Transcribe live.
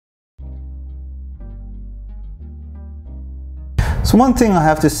So one thing I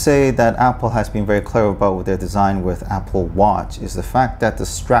have to say that Apple has been very clever about with their design with Apple Watch is the fact that the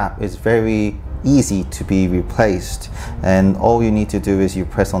strap is very easy to be replaced, and all you need to do is you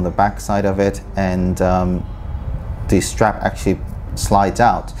press on the back side of it, and the strap actually slides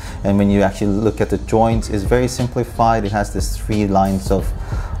out. And when you actually look at the joints, it's very simplified. It has this 3 lines of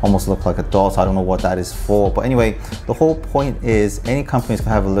almost look like a dot. I don't know what that is for, but anyway, the whole point is any companies can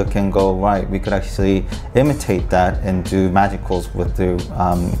have a look and go, right, we could actually imitate that and do magicals with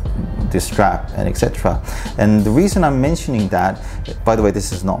the strap and etc. And the reason I'm mentioning that, by the way,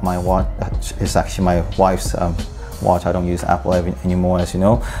 this is not my watch, it's actually my wife's watch. I don't use Apple anymore, as you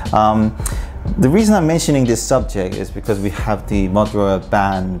know. The reason I'm mentioning this subject is because we have the Mudra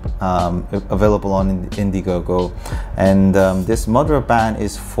band available on Indiegogo, and this Mudra band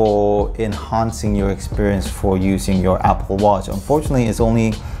is for enhancing your experience for using your Apple Watch. Unfortunately, it's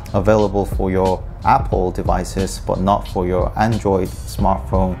only available for your Apple devices, but not for your Android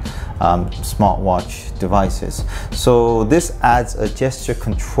smartphone, smartwatch devices. So this adds a gesture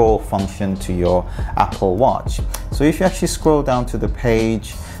control function to your Apple Watch. So if you actually scroll down to the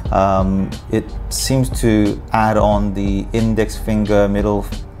page, it seems to add on the index finger, middle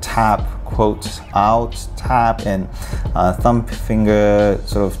tap, quote out, tap, and thumb finger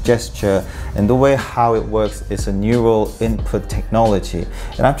sort of gesture. And the way how it works is a neural input technology.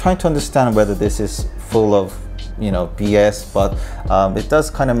 And I'm trying to understand whether this is full of, you know, BS, but it does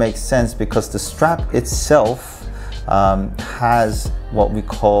kind of make sense because the strap itself has what we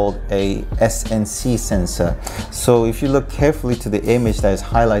call a SNC sensor. So if you look carefully to the image that is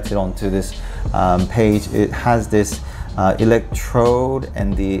highlighted onto this page, it has this electrode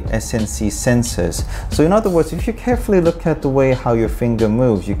and the SNC sensors. So in other words, if you carefully look at the way how your finger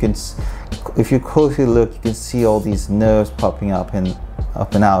moves, you can, if you closely look, you can see all these nerves popping up and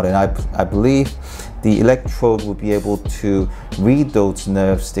out, and I believe the electrode will be able to read those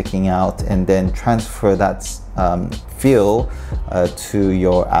nerves sticking out and then transfer that feel to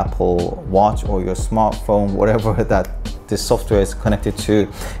your Apple Watch or your smartphone, whatever that this software is connected to,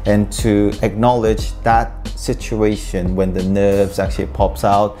 and to acknowledge that situation when the nerves actually pops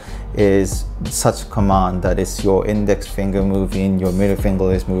out is such a command that it's your index finger moving, your middle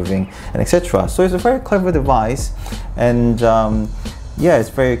finger is moving, and etc. So it's a very clever device, and yeah, it's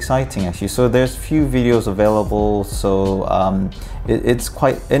very exciting actually. So there's few videos available, so it's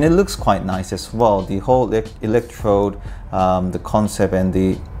quite, and it looks quite nice as well. The whole electrode, the concept, and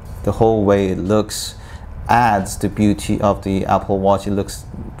the whole way it looks adds the beauty of the Apple Watch. It looks,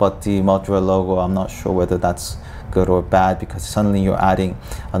 but the Mudra logo, I'm not sure whether that's good or bad, because suddenly you're adding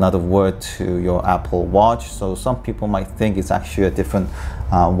another word to your Apple Watch. So some people might think it's actually a different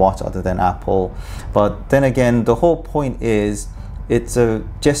watch other than Apple, but then again, the whole point is it's a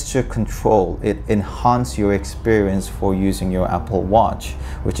gesture control. It enhances your experience for using your Apple Watch,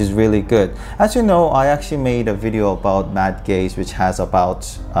 which is really good. As you know, I actually made a video about Mad Gaze, which has about,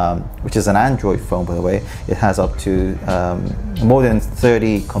 which is an Android phone, by the way. It has up to more than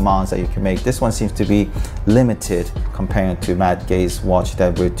 30 commands that you can make. This one seems to be limited compared to Mad Gaze watch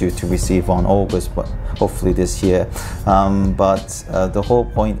that we're due to receive on August, but hopefully this year. But the whole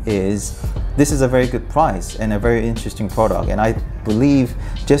point is, this is a very good price and a very interesting product, and I believe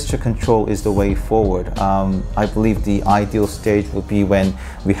gesture control is the way forward. I believe the ideal stage would be when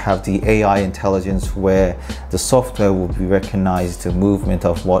we have the AI intelligence, where the software will be recognized the movement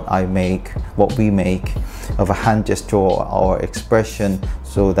of what we make of a hand gesture or expression,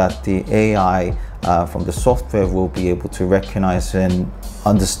 so that the AI from the software will be able to recognize and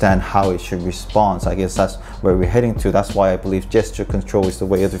understand how it should respond. So I guess that's where we're heading to. That's why I believe gesture control is the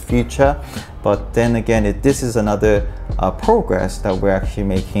way of the future. But then again, this is another progress that we're actually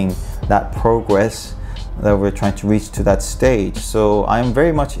making, that progress that we're trying to reach to that stage. So I'm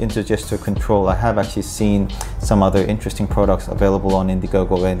very much into gesture control. I have actually seen some other interesting products available on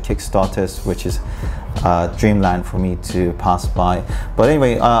Indiegogo and Kickstarters, which is dreamland for me to pass by. But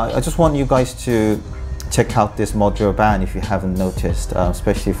anyway, I just want you guys to check out this Mudra band if you haven't noticed,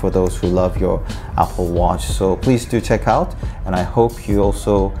 especially for those who love your Apple Watch. So please do check out, and I hope you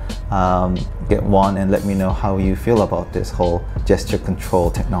also get one and let me know how you feel about this whole gesture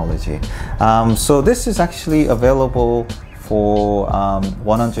control technology. So this is actually available for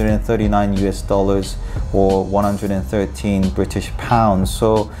 139 US dollars or 113 British pounds.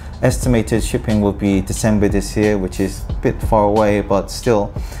 So estimated shipping will be December this year, which is a bit far away, but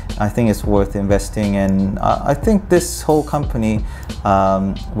still I think it's worth investing. And I think this whole company,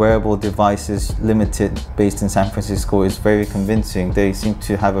 Wearable Devices Limited, based in San Francisco, is very convincing. They seem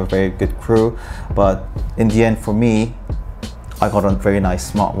to have a very good crew, but in the end, for me, I got a very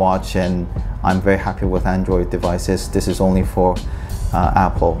nice smartwatch and I'm very happy with Android devices. This is only for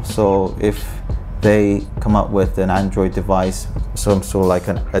Apple. So if they come up with an Android device, some sort of like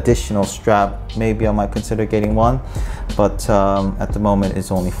an additional strap, maybe I might consider getting one, but at the moment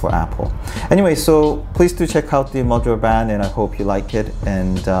it's only for Apple. Anyway, so please do check out the Mudra band, and I hope you like it.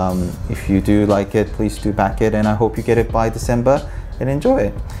 And if you do like it, please do back it, and I hope you get it by December and enjoy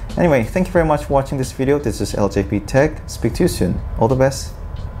it. Anyway, thank you very much for watching this video. This is LJP Tech. Speak to you soon. All the best.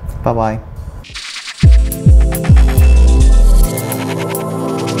 Bye bye.